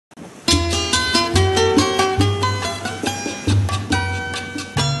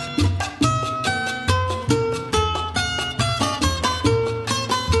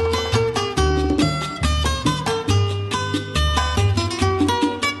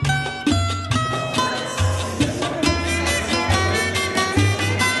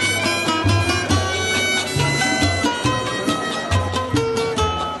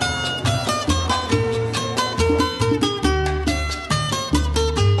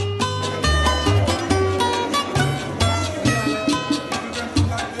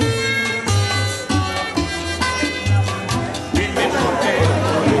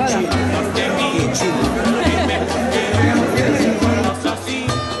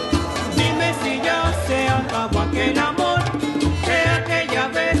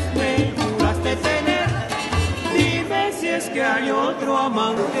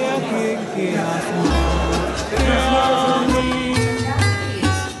amante a quien quieras más que a mí.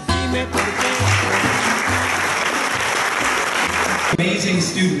 Dime por qué. Amazing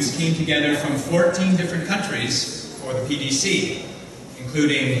students came together from 14 different countries for the PDC,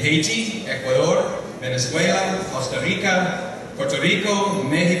 including Haiti, Ecuador, Venezuela, Costa Rica, Puerto Rico,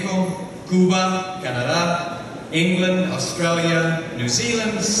 Mexico, Cuba, Canada, England, Australia, New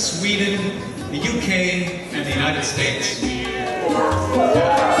Zealand, Sweden, the UK, and the United States.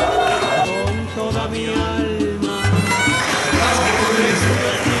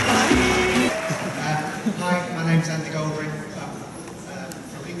 Hi, my name's Andy Goldring. I'm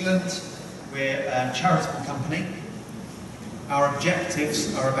from England. We're a charitable company. Our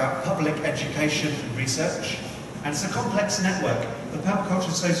objectives are about public education and research, and it's a complex network. The Permaculture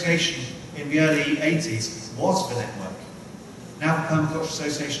Association in the early 80s was the network. Now the Permaculture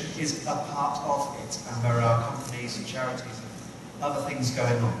Association is a part of it, and there are companies and charities and other things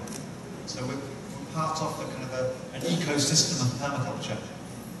going on. So we're part of the kind of an ecosystem of permaculture.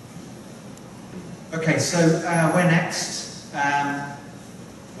 Okay, so where next?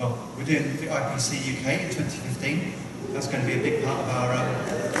 Well, we're doing the IPC UK in 2015. That's going to be a big part of our...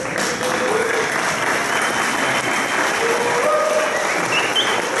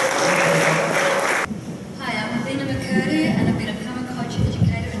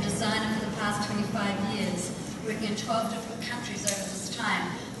 in 12 different countries over this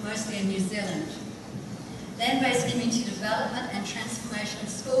time, mostly in New Zealand. Land-based community development and transformation of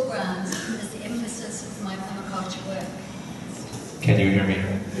school grounds is the emphasis of my permaculture work. Can you hear me?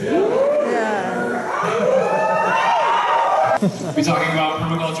 Yeah. We'll be talking about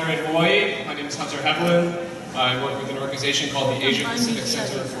permaculture in Hawaii. My name is Hunter Hevelin. I work with an organization called the Asia Pacific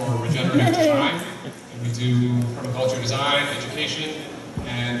Center for Regenerative Design. And we do permaculture design, education,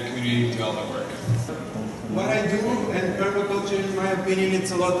 and community development work. What I do in permaculture, in my opinion,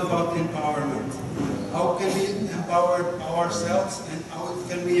 it's a lot about empowerment. How can we empower ourselves and how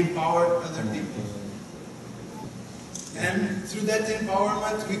can we empower other people? And through that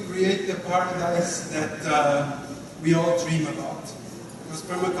empowerment, we create the paradise that we all dream about. Because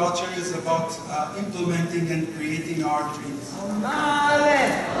permaculture is about implementing and creating our dreams.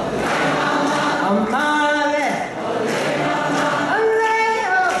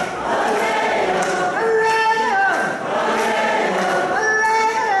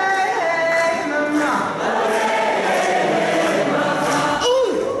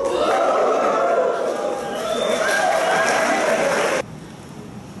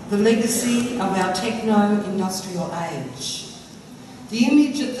 The legacy of our techno-industrial age. The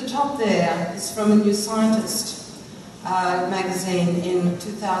image at the top there is from a New Scientist magazine in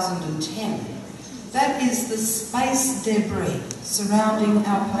 2010. That is the space debris surrounding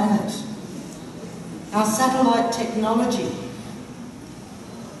our planet. Our satellite technology.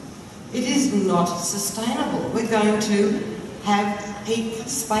 It is not sustainable. We're going to have peak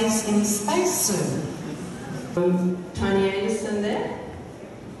space in space soon. Tony Anderson there.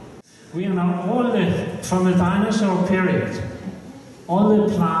 We know all from the dinosaur period, all the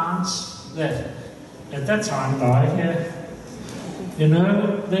plants that at that time died here, you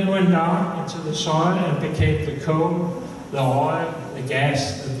know, they went down into the soil and became the coal, the oil, the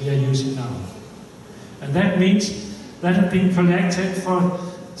gas that we are using now. And that means that have been collected for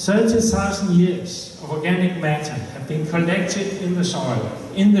 30,000 years of organic matter have been collected in the soil,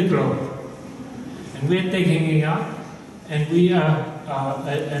 in the globe. And we're digging it up, and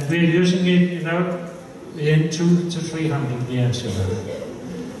we're using it, you know, in 200 to 300 years. You know.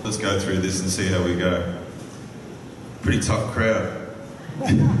 Let's go through this and see how we go. Pretty tough crowd.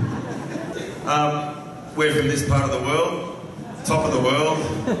 We're from this part of the world, top of the world.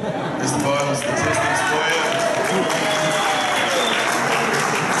 There's the vital statistics for you.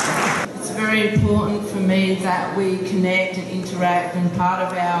 It's very important for me that we connect and interact, and part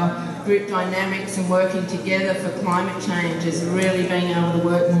of our group dynamics and working together for climate change is really being able to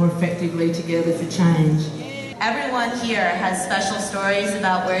work more effectively together for change. Everyone here has special stories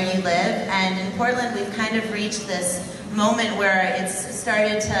about where you live, and in Portland we've kind of reached this moment where it's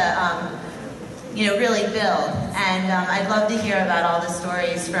started to really build, and I'd love to hear about all the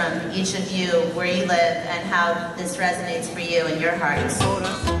stories from each of you, where you live, and how this resonates for you in your hearts.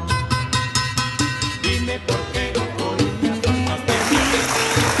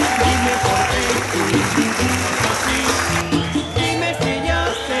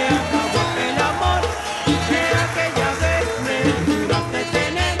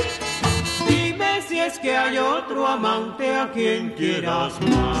 Que hay otro amante a quien quieras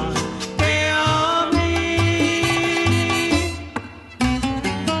más.